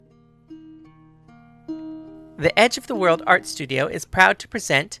The Edge of the World Art Studio is proud to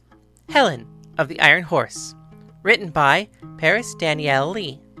present Helen of the Iron Horse, written by Paris Danielle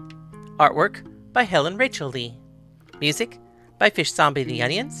Lee. Artwork by Helen Rachel Lee. Music by Fish Zombie the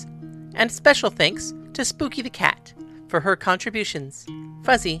Onions. And special thanks to Spooky the Cat for her contributions,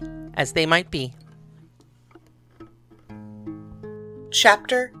 fuzzy as they might be.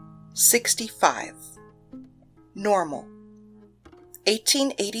 Chapter 65 Normal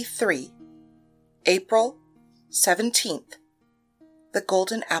 1883 April 17th The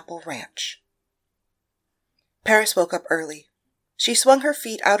Golden Apple Ranch. Paris woke up early. She swung her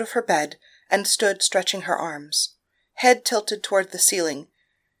feet out of her bed and stood stretching her arms, head tilted toward the ceiling,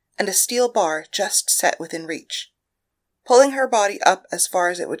 and a steel bar just set within reach. Pulling her body up as far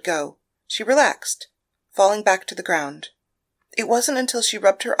as it would go, she relaxed, falling back to the ground. It wasn't until she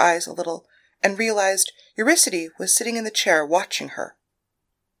rubbed her eyes a little and realized Eurydice was sitting in the chair watching her.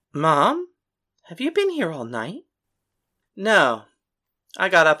 Mom? Have you been here all night? No. I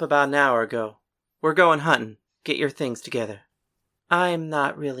got up about an hour ago. We're going hunting. Get your things together. I'm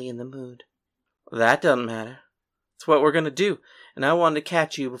not really in the mood. That doesn't matter. It's what we're going to do, and I wanted to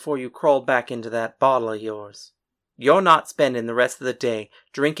catch you before you crawled back into that bottle of yours. You're not spending the rest of the day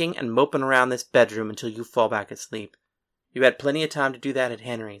drinking and moping around this bedroom until you fall back asleep. You had plenty of time to do that at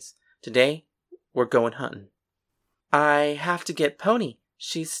Henry's. Today, we're going hunting. I have to get Pony.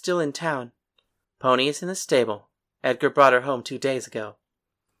 She's still in town. Pony is in the stable. Edgar brought her home 2 days ago.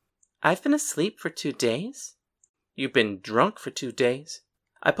 I've been asleep for 2 days? You've been drunk for 2 days.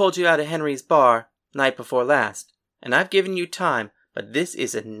 I pulled you out of Henry's bar night before last, and I've given you time, but this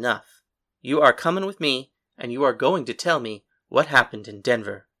is enough. You are coming with me, and you are going to tell me what happened in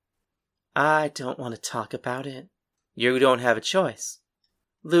Denver. I don't want to talk about it. You don't have a choice.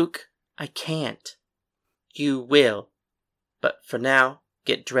 Luke, I can't. You will. But for now,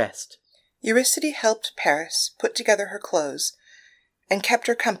 get dressed. Eurydice helped Paris put together her clothes and kept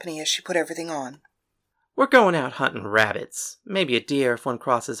her company as she put everything on. We're going out hunting rabbits. Maybe a deer if one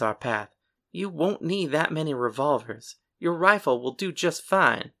crosses our path. You won't need that many revolvers. Your rifle will do just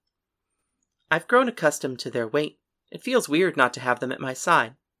fine. I've grown accustomed to their weight. It feels weird not to have them at my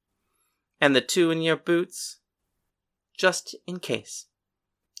side. And the 2 in your boots? Just in case.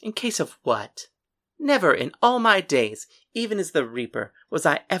 In case of what? Never in all my days, even as the Reaper, was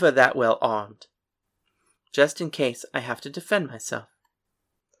I ever that well armed. Just in case I have to defend myself.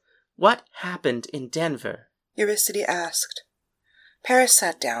 What happened in Denver? Eurydice asked. Paris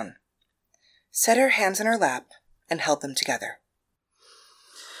sat down, set her hands in her lap, and held them together.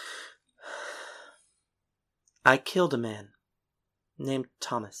 I killed a man named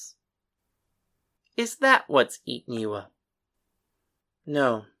Thomas. Is that what's eating you up?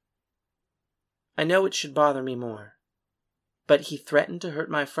 No. I know it should bother me more. But he threatened to hurt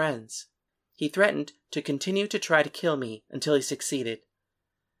my friends. He threatened to continue to try to kill me until he succeeded.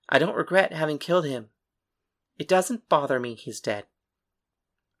 I don't regret having killed him. It doesn't bother me he's dead.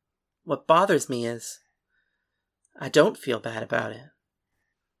 What bothers me is I don't feel bad about it.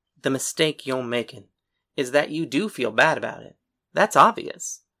 The mistake you're making is that you do feel bad about it. That's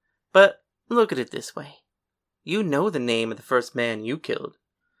obvious. But look at it this way. You know the name of the first man you killed.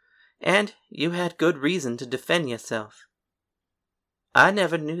 And you had good reason to defend yourself. I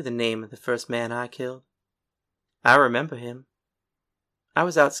never knew the name of the first man I killed. I remember him. I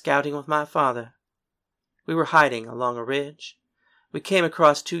was out scouting with my father. We were hiding along a ridge. We came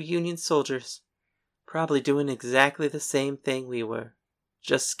across 2 Union soldiers, probably doing exactly the same thing we were,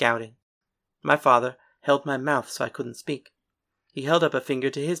 just scouting. My father held my mouth so I couldn't speak. He held up a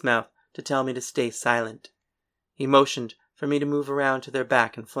finger to his mouth to tell me to stay silent. He motioned for me to move around to their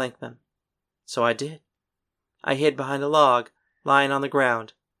back and flank them. So I did. I hid behind a log, lying on the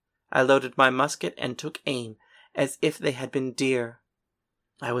ground. I loaded my musket and took aim, as if they had been deer.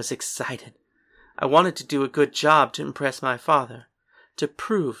 I was excited. I wanted to do a good job to impress my father, to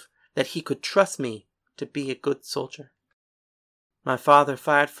prove that he could trust me to be a good soldier. My father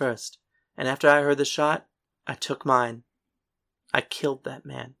fired first, and after I heard the shot, I took mine. I killed that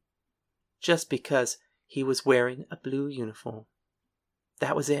man, just because he was wearing a blue uniform.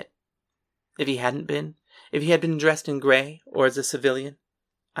 That was it. If he had been dressed in gray or as a civilian,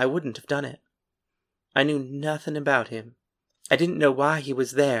 I wouldn't have done it. I knew nothing about him. I didn't know why he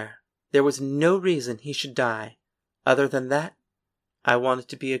was there. There was no reason he should die. Other than that, I wanted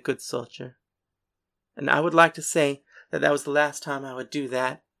to be a good soldier. And I would like to say that was the last time I would do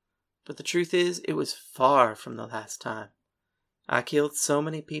that, but the truth is it was far from the last time. I killed so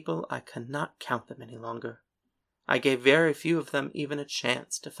many people I cannot count them any longer. I gave very few of them even a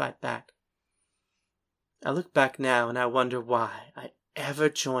chance to fight back. I look back now and I wonder why I ever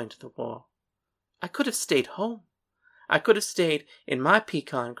joined the war. I could have stayed home. I could have stayed in my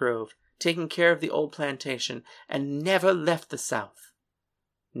pecan grove, taking care of the old plantation, and never left the South.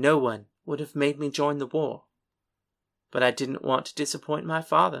 No one would have made me join the war. But I didn't want to disappoint my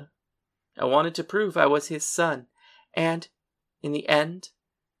father. I wanted to prove I was his son, and, in the end,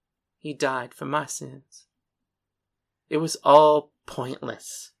 he died for my sins. It was all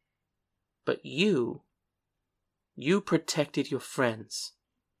pointless. But you protected your friends,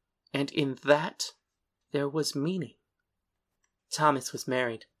 and in that there was meaning. Thomas was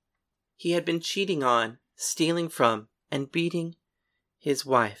married. He had been cheating on, stealing from, and beating his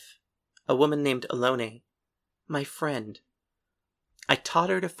wife, a woman named Alone, my friend. I taught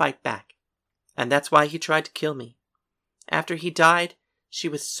her to fight back, and that's why he tried to kill me. After he died, she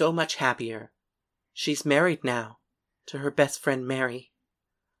was so much happier. She's married now, to her best friend Mary.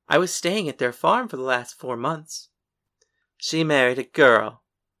 I was staying at their farm for the last 4 months. She married a girl.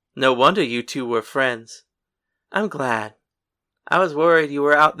 No wonder you two were friends. I'm glad. I was worried you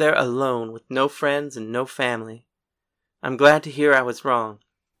were out there alone with no friends and no family. I'm glad to hear I was wrong.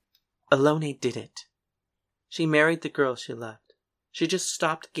 Alone did it. She married the girl she loved. She just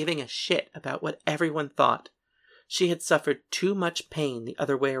stopped giving a shit about what everyone thought. She had suffered too much pain the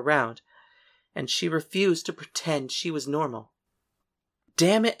other way around, and she refused to pretend she was normal.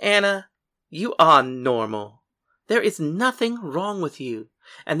 Damn it, Anna, you are normal. There is nothing wrong with you,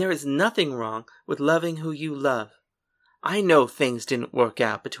 and there is nothing wrong with loving who you love. I know things didn't work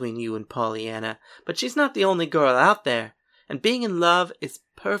out between you and Pollyanna, but she's not the only girl out there, and being in love is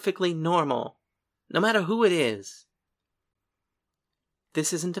perfectly normal, no matter who it is.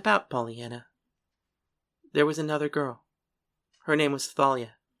 This isn't about Pollyanna. There was another girl. Her name was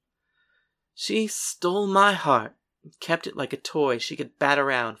Thalia. She stole my heart and kept it like a toy she could bat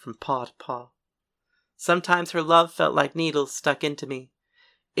around from paw to paw. Sometimes her love felt like needles stuck into me.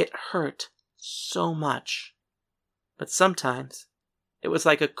 It hurt so much. But sometimes it was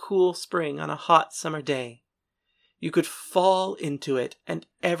like a cool spring on a hot summer day. You could fall into it and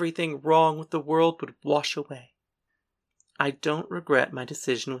everything wrong with the world would wash away. I don't regret my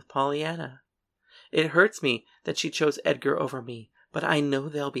decision with Pollyanna. It hurts me that she chose Edgar over me, but I know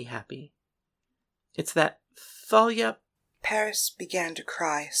they'll be happy. It's that Thalia... Paris began to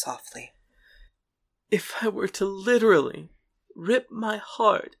cry softly. If I were to literally rip my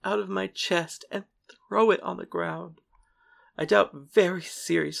heart out of my chest and throw it on the ground, I doubt very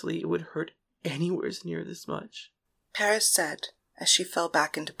seriously it would hurt anywhere near this much. Paris said as she fell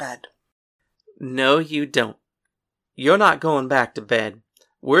back into bed. No, you don't. You're not going back to bed.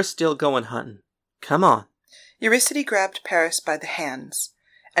 We're still going hunting. Come on. Eurycity grabbed Paris by the hands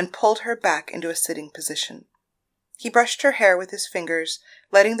and pulled her back into a sitting position. He brushed her hair with his fingers,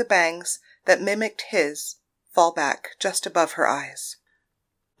 letting the bangs that mimicked his fall back just above her eyes.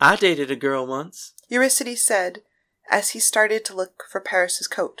 I dated a girl once, Eurycity said as he started to look for Paris's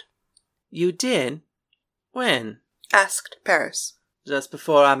coat. You did? When? Asked Paris. Just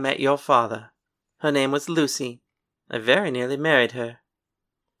before I met your father. Her name was Lucy. I very nearly married her.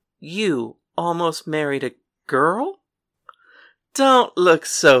 You almost married a girl? Don't look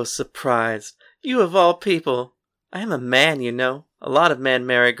so surprised. You of all people. I am a man, you know. A lot of men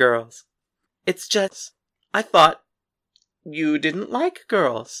marry girls. It's just, I thought you didn't like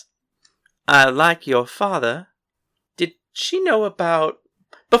girls. I like your father. Did she know about...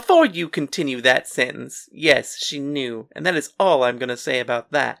 Before you continue that sentence, yes, she knew, and that is all I'm going to say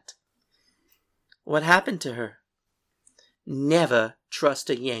about that. What happened to her? Never trust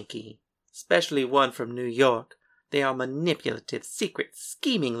a Yankee, especially one from New York. They are manipulative, secret,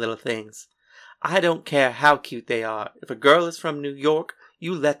 scheming little things. I don't care how cute they are. If a girl is from New York,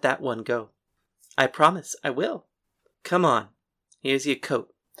 you let that one go. I promise I will. Come on, here's your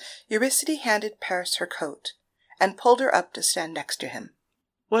coat. Eurycity handed Paris her coat and pulled her up to stand next to him.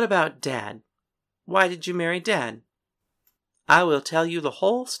 What about Dad? Why did you marry Dad? I will tell you the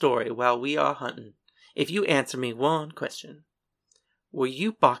whole story while we are hunting, if you answer me one question. Were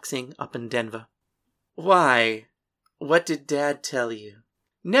you boxing up in Denver? Why? What did Dad tell you?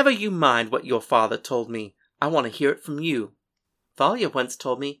 Never you mind what your father told me. I want to hear it from you. Thalia once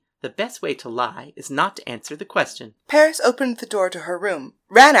told me the best way to lie is not to answer the question. Paris opened the door to her room,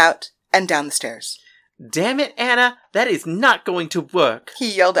 ran out, and down the stairs. Damn it, Anna, that is not going to work,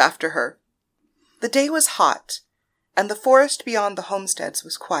 he yelled after her. The day was hot, and the forest beyond the homesteads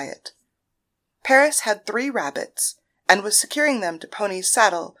was quiet. Paris had 3 rabbits, and was securing them to Pony's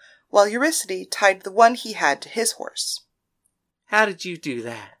saddle, while Eurycity tied the one he had to his horse. How did you do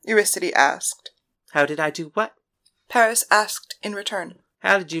that? Eurycity asked. How did I do what? Paris asked in return.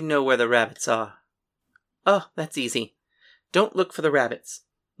 How did you know where the rabbits are? Oh, that's easy. Don't look for the rabbits.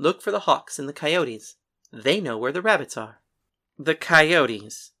 Look for the hawks and the coyotes. They know where the rabbits are." "The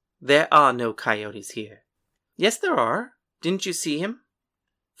coyotes? There are no coyotes here." "Yes, there are. Didn't you see him?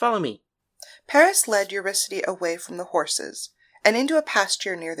 Follow me." Paris led Eurycity away from the horses and into a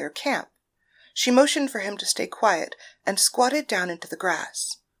pasture near their camp. She motioned for him to stay quiet and squatted down into the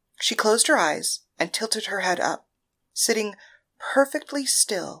grass. She closed her eyes and tilted her head up. Sitting perfectly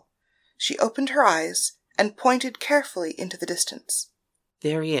still, she opened her eyes and pointed carefully into the distance.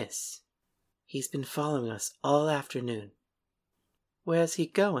 "There he is. He's been following us all afternoon. Where's he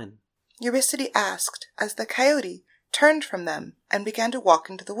going?" Eurycity asked as the coyote turned from them and began to walk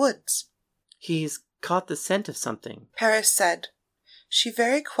into the woods. "He's caught the scent of something," Paris said. She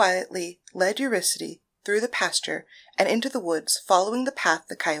very quietly led Eurycity through the pasture and into the woods, following the path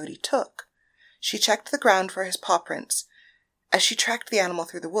the coyote took. She checked the ground for his paw prints as she tracked the animal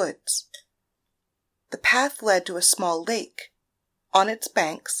through the woods. The path led to a small lake. On its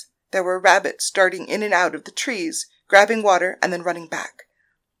banks, there were rabbits darting in and out of the trees, grabbing water and then running back.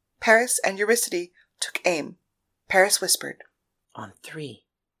 Paris and Eurycity took aim. Paris whispered, "On 3.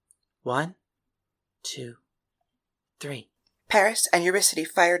 1, 2, 3. Paris and Eurycity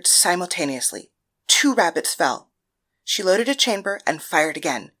fired simultaneously. 2 rabbits fell. She loaded a chamber and fired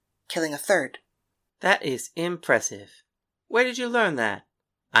again, killing a third. "That is impressive. Where did you learn that?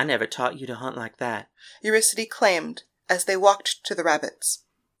 I never taught you to hunt like that." Eurycity claimed as they walked to the rabbits.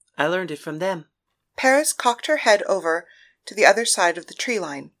 "I learned it from them." Paris cocked her head over to the other side of the tree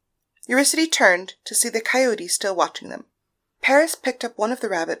line. Eurycity turned to see the coyote still watching them. Paris picked up one of the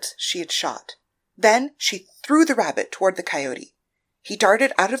rabbits she had shot. Then she threw the rabbit toward the coyote. He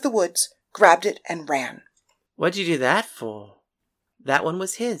darted out of the woods, grabbed it, and ran. "What'd you do that for?" "That one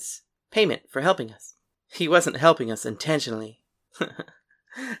was his. Payment for helping us." "He wasn't helping us intentionally."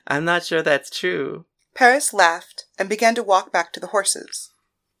 "I'm not sure that's true." Paris laughed and began to walk back to the horses.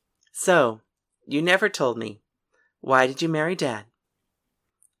 "So, you never told me. Why did you marry Dad?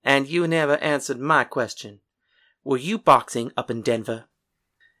 And you never answered my question. Were you boxing up in Denver?"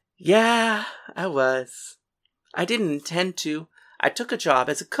 "Yeah, I was. I didn't intend to. I took a job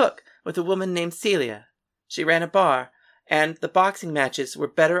as a cook with a woman named Celia. She ran a bar, and the boxing matches were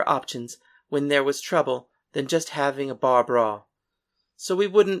better options when there was trouble than just having a bar brawl. So we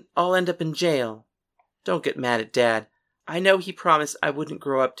wouldn't all end up in jail. Don't get mad at Dad. I know he promised I wouldn't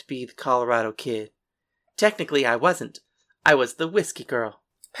grow up to be the Colorado Kid. Technically, I wasn't. I was the Whiskey Girl."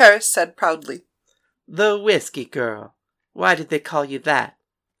 Paris said proudly. "The Whiskey Girl. Why did they call you that?"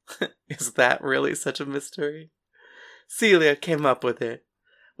 "Is that really such a mystery?" "Celia came up with it.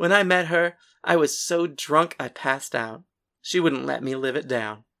 When I met her, I was so drunk I passed out. She wouldn't let me live it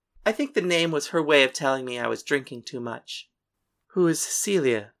down. I think the name was her way of telling me I was drinking too much." "Who is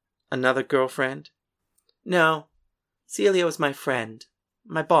Celia? Another girlfriend?" "No. Celia was my friend,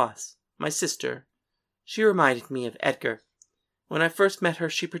 my boss, my sister. She reminded me of Edgar. When I first met her,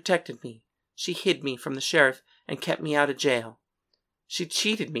 she protected me. She hid me from the sheriff and kept me out of jail. She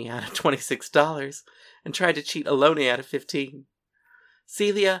cheated me out of $26 and tried to cheat Aloni out of 15.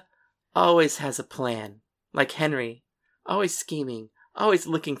 Celia always has a plan, like Henry, always scheming, always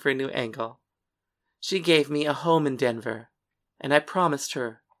looking for a new angle. She gave me a home in Denver, and I promised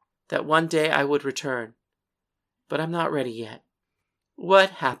her that one day I would return. But I'm not ready yet."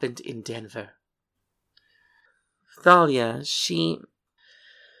 "What happened in Denver?" "Thalia, she..."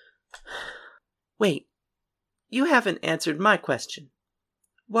 "Wait, you haven't answered my question.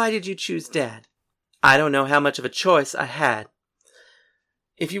 Why did you choose Dad?" "I don't know how much of a choice I had.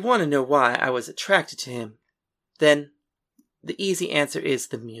 If you want to know why I was attracted to him, then the easy answer is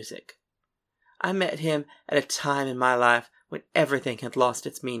the music. I met him at a time in my life when everything had lost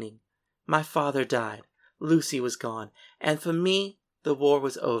its meaning. My father died, Lucy was gone, and for me, the war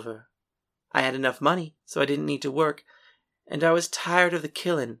was over. I had enough money, so I didn't need to work, and I was tired of the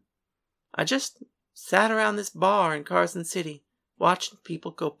killing. I just sat around this bar in Carson City, watching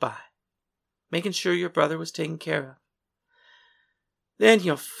people go by, making sure your brother was taken care of. Then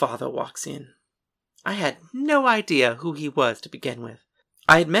your father walks in. I had no idea who he was to begin with.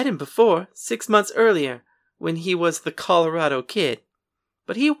 I had met him before, 6 months earlier, when he was the Colorado Kid.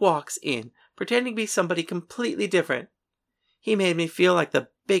 But he walks in, pretending to be somebody completely different. He made me feel like the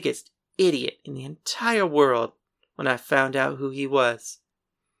biggest idiot in the entire world when I found out who he was.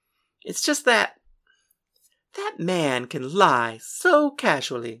 It's just that man can lie so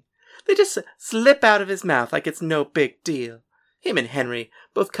casually. They just slip out of his mouth like it's no big deal. Him and Henry,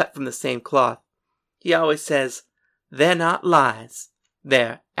 both cut from the same cloth. He always says, they're not lies.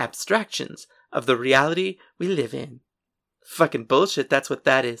 They're abstractions of the reality we live in. Fucking bullshit, that's what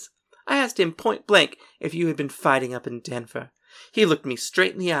that is. I asked him point blank if you had been fighting up in Denver. He looked me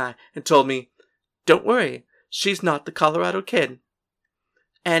straight in the eye and told me, "Don't worry, she's not the Colorado Kid."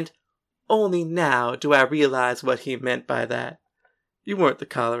 And only now do I realize what he meant by that. You weren't the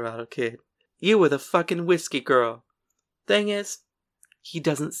Colorado Kid. You were the fucking whiskey girl. Thing is, he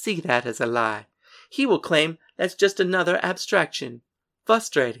doesn't see that as a lie. He will claim that's just another abstraction.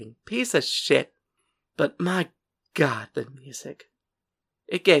 Frustrating piece of shit. But my God, the music.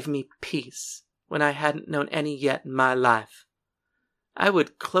 It gave me peace when I hadn't known any yet in my life. I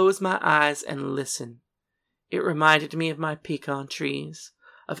would close my eyes and listen. It reminded me of my pecan trees,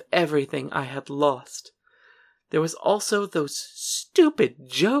 of everything I had lost. There was also those stupid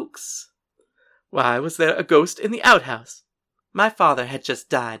jokes. Why was there a ghost in the outhouse? My father had just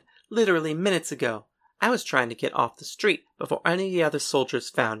died, literally minutes ago. I was trying to get off the street before any of the other soldiers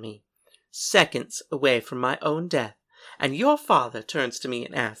found me, seconds away from my own death, and your father turns to me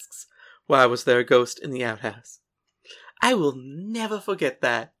and asks, "Why was there a ghost in the outhouse?" I will never forget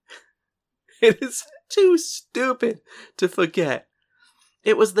that. It is too stupid to forget.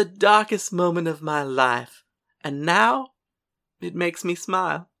 It was the darkest moment of my life, and now it makes me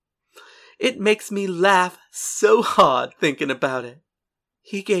smile. It makes me laugh so hard thinking about it.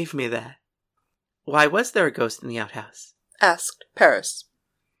 He gave me that. Why was there a ghost in the outhouse? Asked Paris.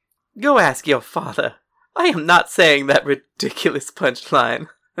 Go ask your father. I am not saying that ridiculous punchline.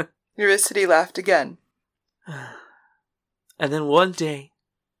 Eurycity laughed again. And then one day,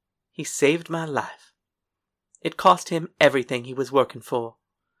 he saved my life. It cost him everything he was working for.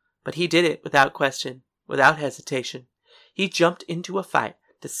 But he did it without question, without hesitation. He jumped into a fight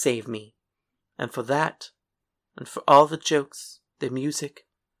to save me. And for that, and for all the jokes, the music,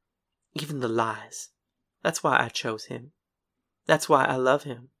 even the lies, that's why I chose him. That's why I love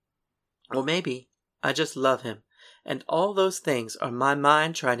him. Or maybe I just love him, and all those things are my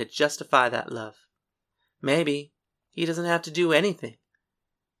mind trying to justify that love. Maybe he doesn't have to do anything.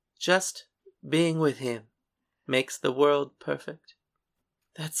 Just being with him makes the world perfect.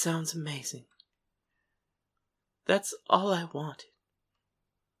 That sounds amazing. That's all I wanted.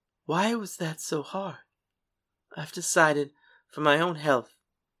 Why was that so hard? I've decided, for my own health,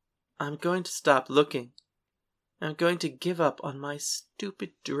 I'm going to stop looking. I'm going to give up on my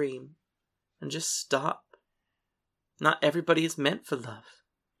stupid dream and just stop. Not everybody is meant for love.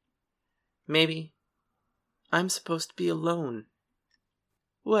 Maybe I'm supposed to be alone.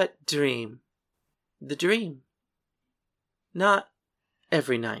 What dream? The dream. Not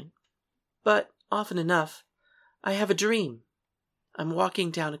every night, but often enough, I have a dream. I'm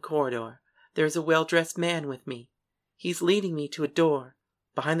walking down a corridor. There is a well-dressed man with me. He's leading me to a door.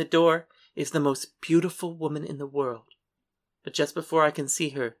 Behind the door is the most beautiful woman in the world. But just before I can see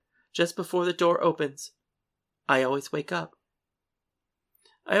her, just before the door opens, I always wake up.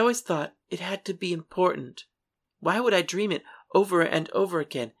 I always thought it had to be important. Why would I dream it over and over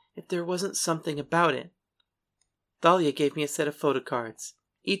again if there wasn't something about it? Thalia gave me a set of photo cards.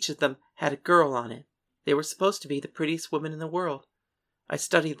 Each of them had a girl on it. They were supposed to be the prettiest women in the world. I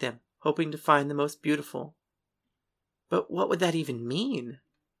studied them, hoping to find the most beautiful. But what would that even mean?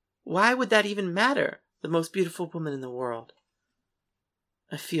 Why would that even matter, the most beautiful woman in the world?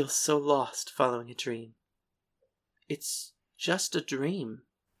 I feel so lost following a dream. It's just a dream.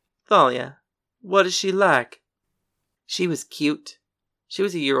 Thalia, what is she like? She was cute. She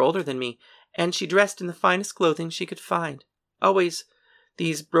was a year older than me, and she dressed in the finest clothing she could find. Always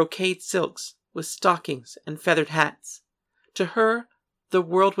these brocade silks with stockings and feathered hats. To her, the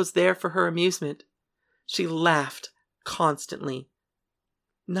world was there for her amusement. She laughed constantly.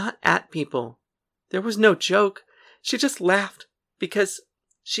 Not at people. There was no joke. She just laughed because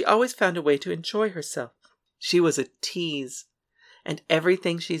she always found a way to enjoy herself. She was a tease. And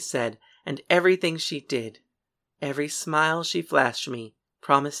everything she said and everything she did, every smile she flashed me,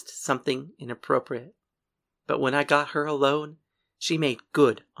 promised something inappropriate. But when I got her alone, she made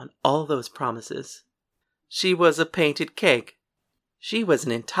good on all those promises. She was a painted cake. She was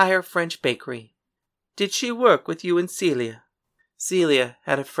an entire French bakery. Did she work with you and Celia? Celia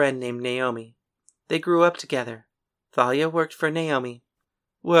had a friend named Naomi. They grew up together. Thalia worked for Naomi.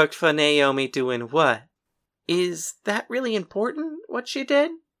 Worked for Naomi doing what? Is that really important, what she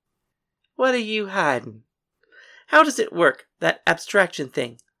did? What are you hiding? How does it work, that abstraction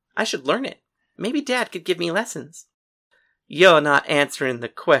thing? I should learn it. Maybe Dad could give me lessons. You're not answering the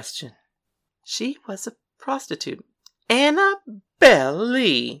question. She was a prostitute. Annabelle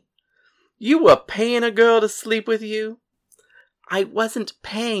Lee! You were paying a girl to sleep with you? I wasn't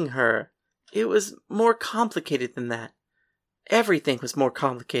paying her. It was more complicated than that. Everything was more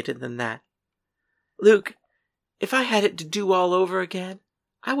complicated than that. Luke, if I had it to do all over again,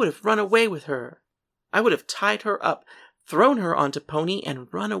 I would have run away with her. I would have tied her up, thrown her onto Pony, and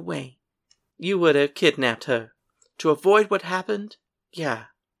run away. You would have kidnapped her. To avoid what happened? Yeah,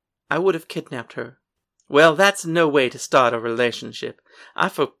 I would have kidnapped her. Well, that's no way to start a relationship. I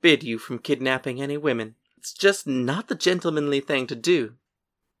forbid you from kidnapping any women. It's just not the gentlemanly thing to do.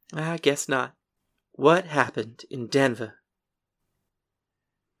 I guess not. What happened in Denver?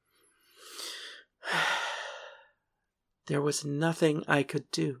 There was nothing I could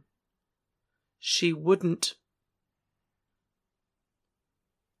do. She wouldn't.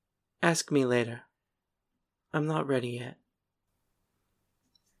 Ask me later. I'm not ready yet.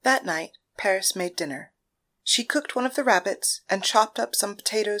 That night, Paris made dinner. She cooked one of the rabbits and chopped up some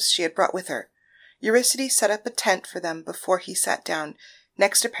potatoes she had brought with her. Eurydice set up a tent for them before he sat down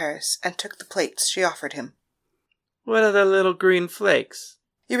next to Paris and took the plates she offered him. What are the little green flakes?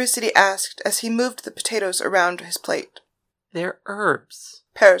 Eurydice asked as he moved the potatoes around his plate. They're herbs,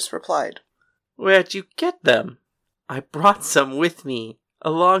 Paris replied. Where'd you get them? I brought some with me,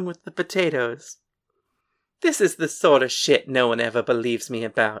 along with the potatoes. This is the sort of shit no one ever believes me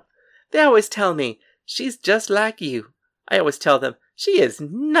about. They always tell me, she's just like you. I always tell them, she is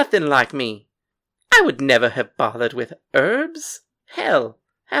nothing like me. I would never have bothered with herbs. Hell,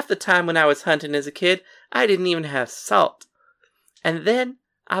 half the time when I was hunting as a kid, I didn't even have salt. And then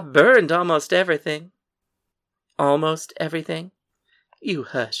I burned almost everything. Almost everything? You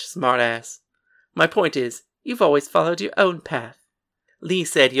hush, smartass. My point is, you've always followed your own path. Lee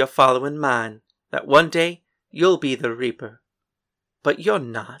said you're following mine, that one day you'll be the Reaper. But you're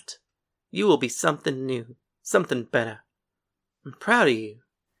not. You will be something new, something better. I'm proud of you.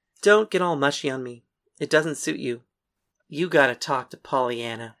 Don't get all mushy on me. It doesn't suit you. You gotta talk to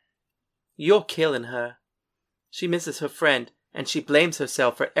Pollyanna. You're killing her. She misses her friend, and she blames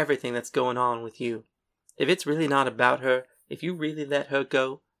herself for everything that's going on with you. If it's really not about her, if you really let her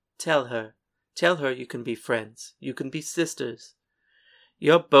go, tell her. Tell her you can be friends. You can be sisters.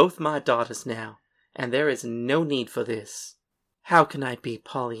 You're both my daughters now, and there is no need for this. How can I be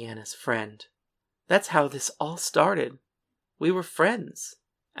Pollyanna's friend? That's how this all started. We were friends,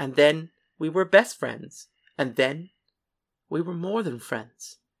 and then we were best friends, and then we were more than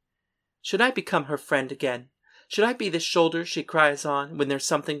friends. Should I become her friend again? Should I be the shoulder she cries on when there's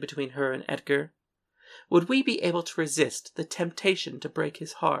something between her and Edgar? Would we be able to resist the temptation to break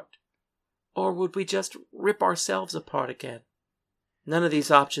his heart? Or would we just rip ourselves apart again? None of these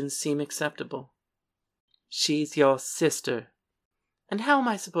options seem acceptable. She's your sister. And how am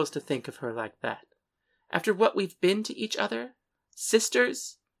I supposed to think of her like that? After what we've been to each other?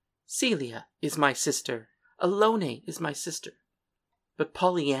 Sisters? Celia is my sister. Alone is my sister. But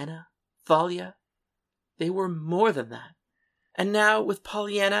Pollyanna, Thalia, they were more than that. And now, with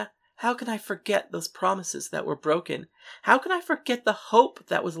Pollyanna, how can I forget those promises that were broken? How can I forget the hope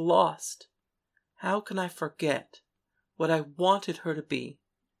that was lost? How can I forget what I wanted her to be,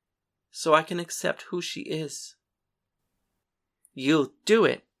 so I can accept who she is? You'll do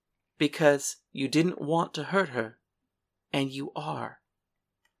it because you didn't want to hurt her, and you are.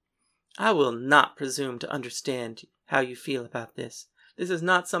 I will not presume to understand how you feel about this. This is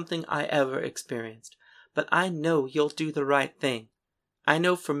not something I ever experienced, but I know you'll do the right thing. I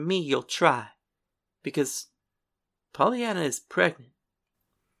know for me you'll try, because Pollyanna is pregnant.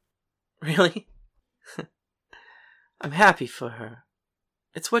 Really? I'm happy for her.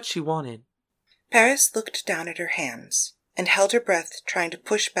 It's what she wanted. Paris looked down at her hands and held her breath, trying to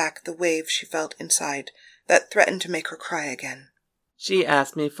push back the wave she felt inside that threatened to make her cry again. She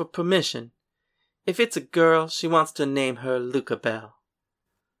asked me for permission. If it's a girl, she wants to name her Luca Bell.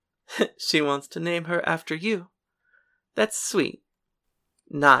 She wants to name her after you. That's sweet.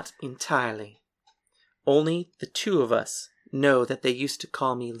 Not entirely. Only the two of us know that they used to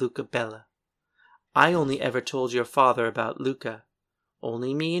call me Luca Bella. I only ever told your father about Luca.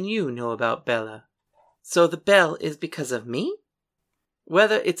 Only me and you know about Bella. So the Bell is because of me?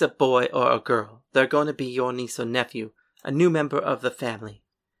 Whether it's a boy or a girl, they're going to be your niece or nephew, a new member of the family.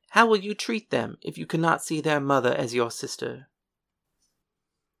 How will you treat them if you cannot see their mother as your sister?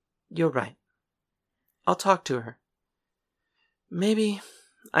 You're right. I'll talk to her. Maybe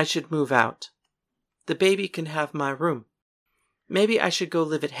I should move out. The baby can have my room. Maybe I should go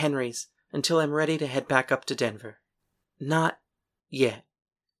live at Henry's until I'm ready to head back up to Denver. Not yet.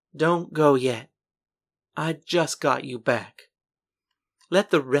 Don't go yet. I just got you back. Let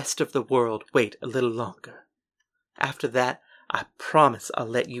the rest of the world wait a little longer. After that, I promise I'll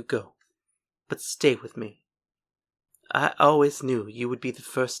let you go. But stay with me. I always knew you would be the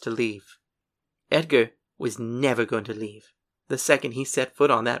first to leave. Edgar was never going to leave. The second he set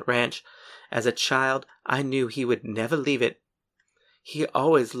foot on that ranch, as a child, I knew he would never leave it. He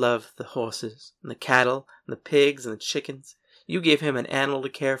always loved the horses, and the cattle, and the pigs and the chickens. You give him an animal to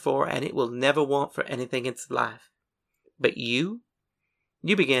care for, and it will never want for anything in its life. But you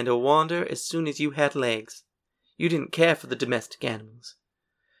began to wander as soon as you had legs. You didn't care for the domestic animals.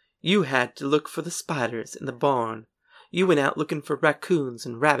 You had to look for the spiders in the barn. You went out looking for raccoons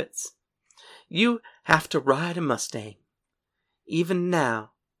and rabbits. You have to ride a Mustang. Even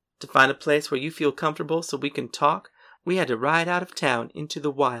now, to find a place where you feel comfortable so we can talk, we had to ride out of town into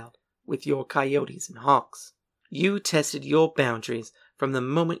the wild with your coyotes and hawks. You tested your boundaries from the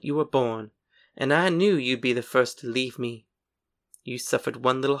moment you were born, and I knew you'd be the first to leave me. You suffered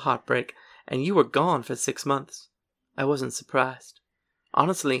one little heartbreak, and you were gone for 6 months. I wasn't surprised.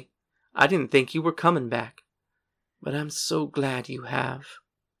 Honestly, I didn't think you were coming back. But I'm so glad you have.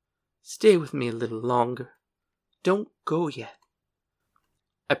 Stay with me a little longer. Don't go yet.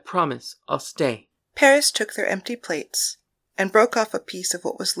 I promise I'll stay. Paris took their empty plates and broke off a piece of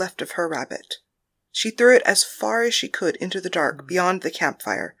what was left of her rabbit. She threw it as far as she could into the dark beyond the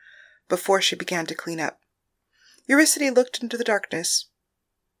campfire before she began to clean up. Eurycity looked into the darkness,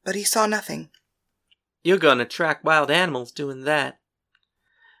 but he saw nothing. You're going to track wild animals doing that.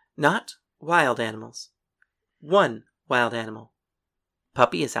 Not wild animals. One wild animal.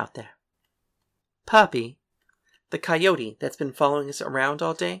 Puppy is out there. Puppy? The coyote that's been following us around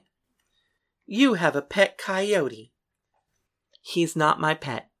all day? You have a pet coyote. He's not my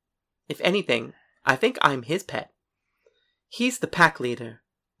pet. If anything, I think I'm his pet. He's the pack leader.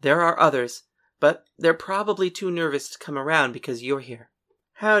 There are others, but they're probably too nervous to come around because you're here.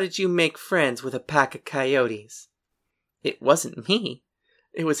 How did you make friends with a pack of coyotes? It wasn't me.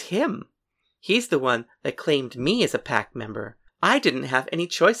 It was him. He's the one that claimed me as a pack member. I didn't have any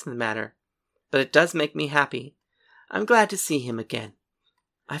choice in the matter. But it does make me happy. I'm glad to see him again.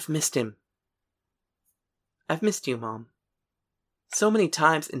 I've missed him. I've missed you, Mom. So many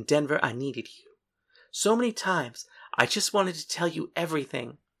times in Denver I needed you. So many times I just wanted to tell you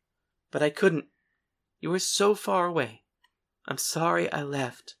everything. But I couldn't. You were so far away. I'm sorry I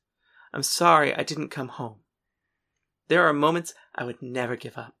left. I'm sorry I didn't come home. There are moments I would never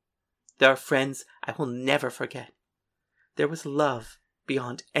give up. There are friends I will never forget. There was love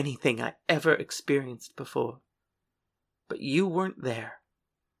beyond anything I ever experienced before. But you weren't there.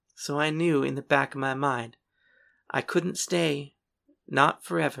 So I knew in the back of my mind I couldn't stay, not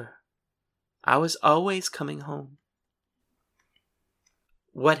forever. I was always coming home.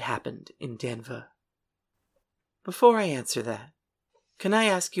 What happened in Denver? Before I answer that, can I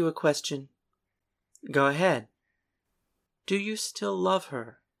ask you a question? Go ahead. Do you still love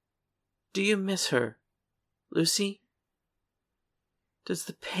her? Do you miss her, Lucy? Does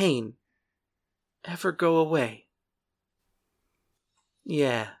the pain ever go away?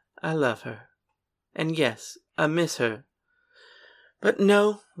 Yeah, I love her. And yes, I miss her. But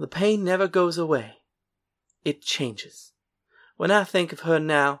no, the pain never goes away. It changes. When I think of her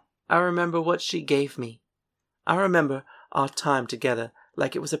now, I remember what she gave me. I remember our time together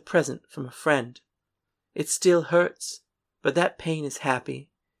like it was a present from a friend. It still hurts, but that pain is happy.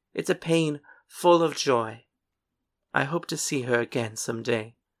 It's a pain full of joy. I hope to see her again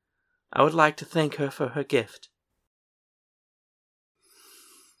someday. I would like to thank her for her gift.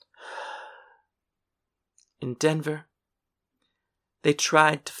 In Denver, they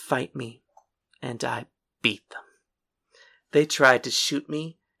tried to fight me, and I beat them. They tried to shoot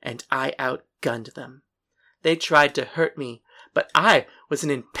me, and I outgunned them. They tried to hurt me, but I was an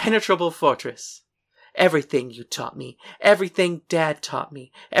impenetrable fortress. Everything you taught me, everything Dad taught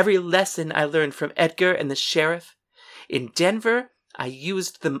me, every lesson I learned from Edgar and the sheriff, in Denver, I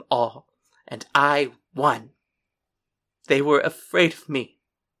used them all, and I won. They were afraid of me,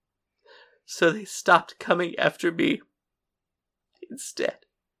 so they stopped coming after me. Instead,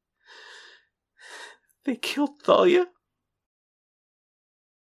 they killed Thalia.